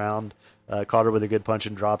first round. Caught her with a good punch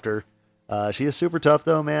and dropped her. She is super tough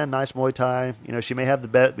though, man. Nice Muay Thai. She may have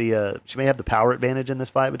she may have the power advantage in this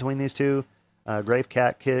fight between these two. Great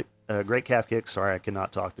calf kick. Sorry, I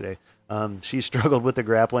cannot talk today. She struggled with the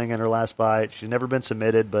grappling in her last fight. She's never been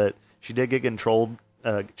submitted, but she did get controlled.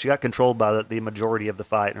 She got controlled by the majority of the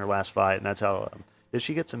fight in her last fight, and that's how. Did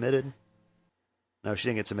she get submitted? No, she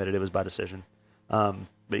didn't get submitted. It was by decision.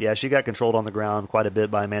 But yeah, she got controlled on the ground quite a bit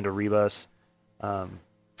by Amanda Ribas.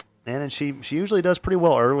 And she usually does pretty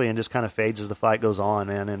well early and just kind of fades as the fight goes on,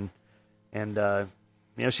 man. And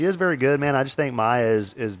she is very good, man. I just think Maya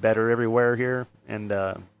is better everywhere here. And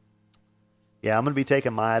yeah, I'm going to be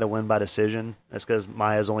taking Maya to win by decision. That's because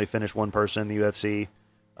Maya's only finished one person in the UFC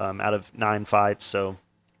out of 9 fights. So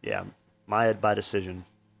yeah, Maya by decision.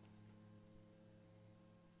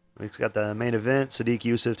 We've got the main event, Sadiq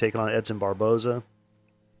Yusuff taking on Edson Barboza.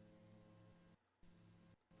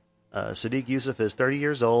 Sadiq Yusuff is 30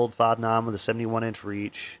 years old, 5'9", with a 71-inch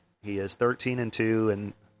reach. He is 13-2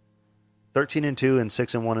 and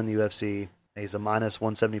 6-1 in the UFC. He's a minus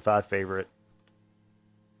 175 favorite.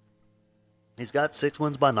 He's got 6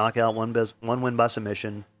 wins by knockout, 1 win by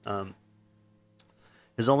submission.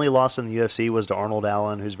 His only loss in the UFC was to Arnold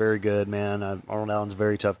Allen, who's very good, man. Arnold Allen's a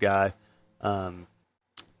very tough guy.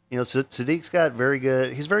 Sadiq's got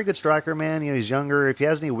he's a very good striker, man. He's younger. If he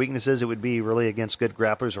has any weaknesses, it would be really against good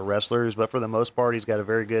grapplers or wrestlers. But for the most part, he's got a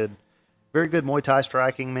very good Muay Thai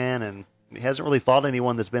striking, man. And he hasn't really fought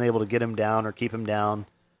anyone that's been able to get him down or keep him down.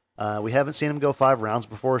 We haven't seen him go 5 rounds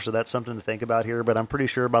before, so that's something to think about here. But I'm pretty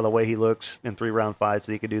sure by the way he looks in 3-round fights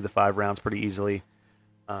that he could do the 5 rounds pretty easily.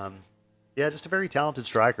 Yeah, just a very talented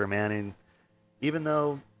striker, man. And even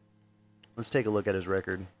though, let's take a look at his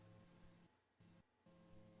record.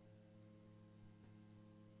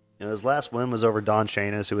 His last win was over Don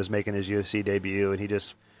Shanis, who was making his UFC debut, and he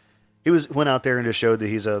went out there and just showed that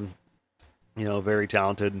he's a very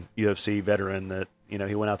talented UFC veteran. That he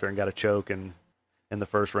went out there and got a choke in the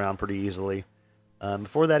first round pretty easily.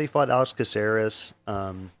 Before that, he fought Alex Caceres,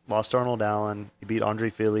 lost to Arnold Allen. He beat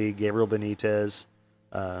Andre Fili, Gabriel Benitez,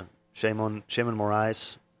 Shimon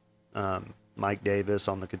Moraes, Mike Davis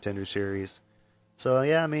on the Contender Series. So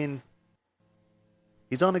yeah, I mean,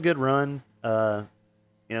 he's on a good run.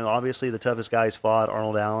 Obviously the toughest guy he's fought,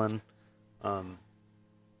 Arnold Allen. I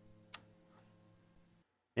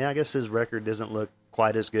guess his record doesn't look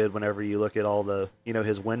quite as good whenever you look at all the,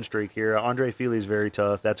 his win streak here. Andre Fili's very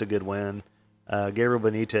tough. That's a good win. Gabriel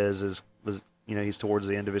Benitez he's towards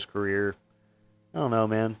the end of his career. I don't know,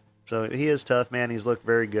 man. So he is tough, man. He's looked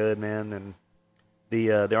very good, man. And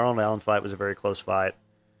the Arnold Allen fight was a very close fight.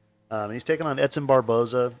 He's taking on Edson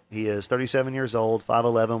Barboza. He is 37 years old,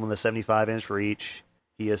 5'11", with a 75-inch reach.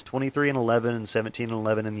 He is 23-11 and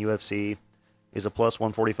 17-11 in the UFC. He's a plus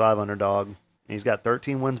 145 underdog. He's got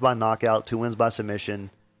 13 wins by knockout, 2 wins by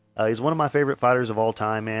submission. He's one of my favorite fighters of all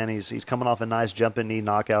time, man. He's coming off a nice jumping knee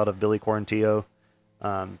knockout of Billy Quarantillo.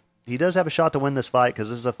 He does have a shot to win this fight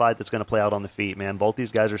because this is a fight that's going to play out on the feet, man. Both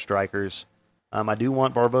these guys are strikers. I do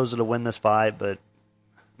want Barboza to win this fight, but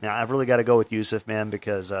I've really got to go with Yusuff, man,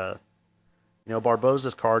 because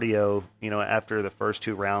Barboza's cardio, after the first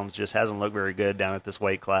 2 rounds just hasn't looked very good down at this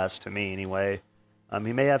weight class to me anyway.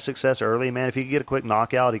 He may have success early, man. If he could get a quick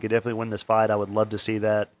knockout, he could definitely win this fight. I would love to see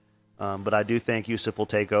that. But I do think Yusuff will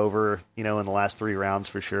take over, in the last 3 rounds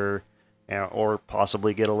for sure, or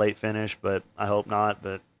possibly get a late finish, but I hope not.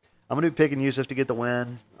 But I'm going to be picking Yusuff to get the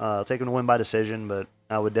win. I'll take him to win by decision, but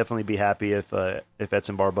I would definitely be happy if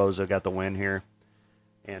Edson Barboza got the win here.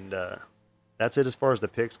 And that's it as far as the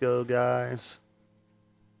picks go, guys.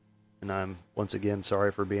 And I'm, once again,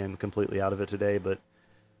 sorry for being completely out of it today. But,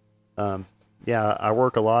 I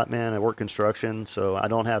work a lot, man. I work construction, so I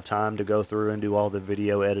don't have time to go through and do all the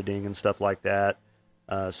video editing and stuff like that.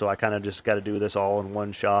 So I kind of just got to do this all in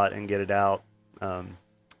one shot and get it out.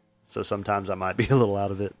 So sometimes I might be a little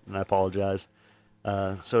out of it, and I apologize.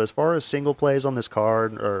 So as far as single plays on this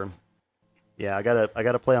card, I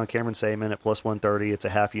gotta play on Cameron Saman at plus 130. It's a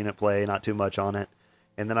half unit play, not too much on it.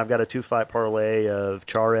 And then I've got a 2-fight parlay of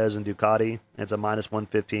Charez and Ducati. It's a minus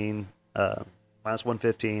 115, and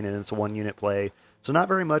it's a 1-unit play. So not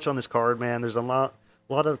very much on this card, man. There's a lot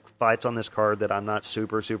of fights on this card that I'm not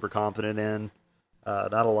super, super confident in.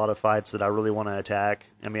 Not a lot of fights that I really want to attack.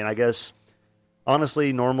 I mean, I guess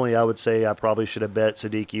Honestly, normally I would say I probably should have bet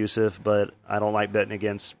Sadiq Yusuff, but I don't like betting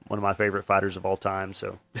against one of my favorite fighters of all time.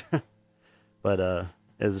 So, but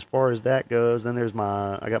as far as that goes, then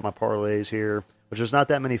I got my parlays here, which there's not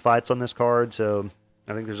that many fights on this card. So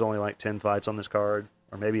I think there's only like 10 fights on this card,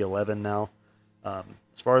 or maybe 11 now.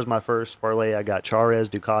 As far as my first parlay, I got Charez,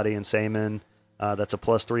 Ducati, and Saman. That's a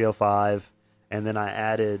plus 305, and then I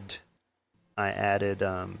added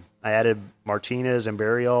Martinez and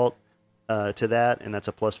Barrialt to that, and that's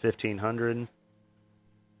a plus 1500.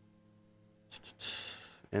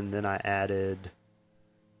 And then I added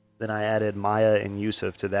Maya and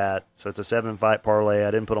Yusuf to that, so it's a 7 fight parlay.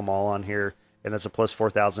 I didn't put them all on here, and that's a plus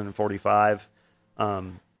 4045.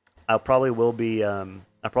 I probably will be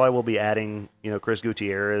adding Chris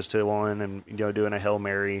Gutierrez to one, and doing a Hail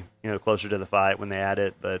Mary closer to the fight when they add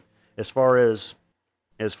it. But as far as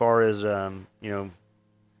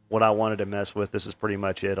what I wanted to mess with, this is pretty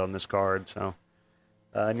much it on this card. So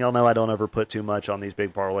and y'all know I don't ever put too much on these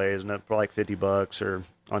big parlays, and for like $50 or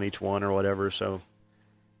on each one or whatever. So,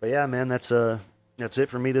 but yeah, man, that's it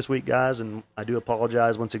for me this week, guys. And I do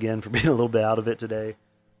apologize once again for being a little bit out of it today.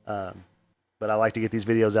 But I like to get these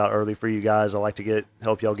videos out early for you guys. I like to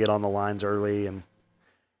help y'all get on the lines early and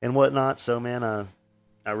whatnot. So, man,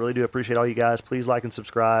 I really do appreciate all you guys. Please like and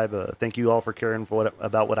subscribe. Thank you all for caring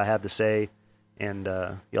about what I have to say. And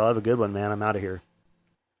y'all have a good one, man. I'm out of here.